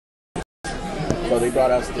So they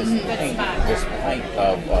brought us this pint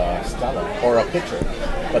of Stella, or a pitcher.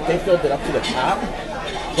 But they filled it up to the top.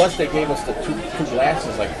 Plus they gave us the two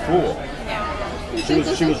glasses like full.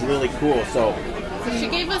 Yeah. She was really cool. So she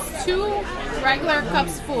gave us 2 regular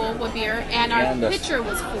cups full with beer, and our pitcher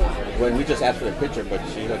was full. When we just asked for the pitcher, but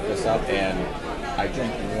she hooked us up, and I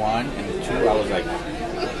drank 1 and 2. I was like,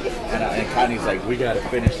 and Connie's like, we gotta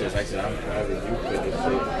finish this. I said, I'm probably you finish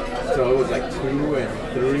it. So it was like 2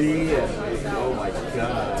 and 3, and oh my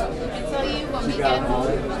god. I tell you, when She we got got home,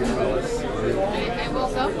 she fell asleep. I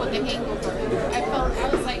woke up with a hangover. I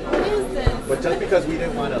was like, what is this? But just because we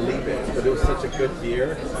didn't want to leave it, but it was such a good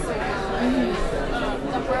beer.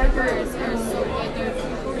 The burgers are so good.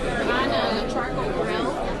 They're on a charcoal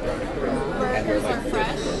grill. Burgers are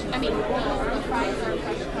fresh. I mean, the fries are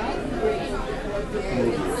fresh cut.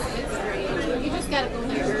 It's great. You just gotta go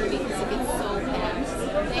there early because it gets so packed.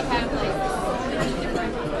 They have like so many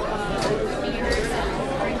different beers and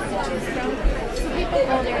drinks to choose from. So people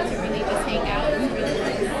go there to really just hang out. It's really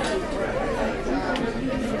nice.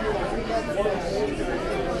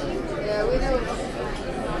 Yeah, we know.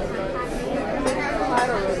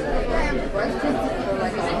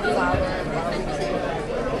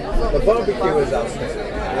 The barbecue is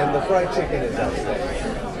outstanding, and the fried chicken is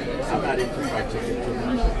outstanding. I'm not into fried chicken too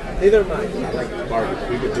much. Neither am I. I like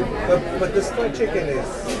Barbecue. but this fried chicken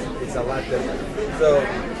is a lot different. So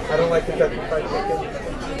I don't like Kentucky fried chicken,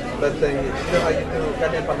 but then you know how you do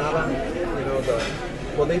carne empanada,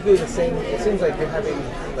 well they do the same. It seems like you're having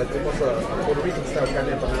like almost a Puerto Rican style carne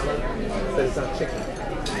empanada, but it's not chicken,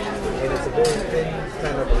 and it's a very thin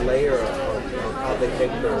kind of a layer of how they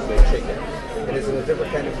make their chicken, and it's in a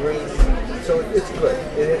different kind of grease, so it's good.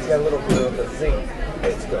 It's got a little bit of the zinc.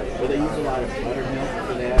 It's good. Well, they use a lot of buttermilk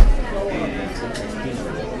for that, and sometimes peanut.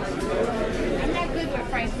 I'm not good with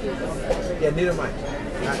fried food. Yeah, neither am I.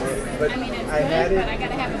 But I mean, it's I good, had but it. I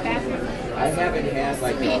gotta have a bathroom. I haven't had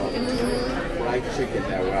like a fried chicken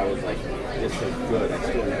that where I was like, this is good. I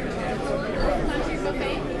still haven't had something. Country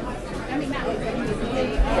buffet. I mean, not country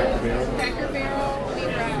buffet. Cracker Barrel. We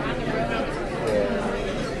were on the road.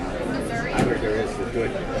 Missouri. I heard there is a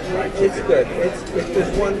good fried chicken. It's good. It's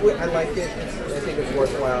there's one. I like it. I think it's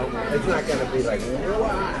worthwhile. It's not gonna be like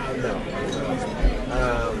wow, no.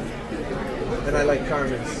 And I like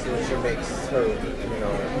Carmen's. She makes her,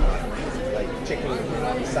 like chicken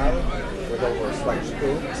salad with over spiced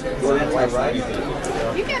food. Well, that's White like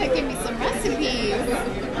rice. You gotta give me some recipes.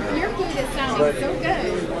 Your food is sounding so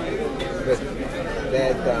good.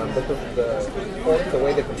 But the pork, the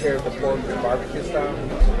way they prepare the pork, the barbecue style,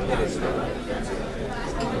 it is good.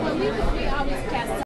 Well, we always pass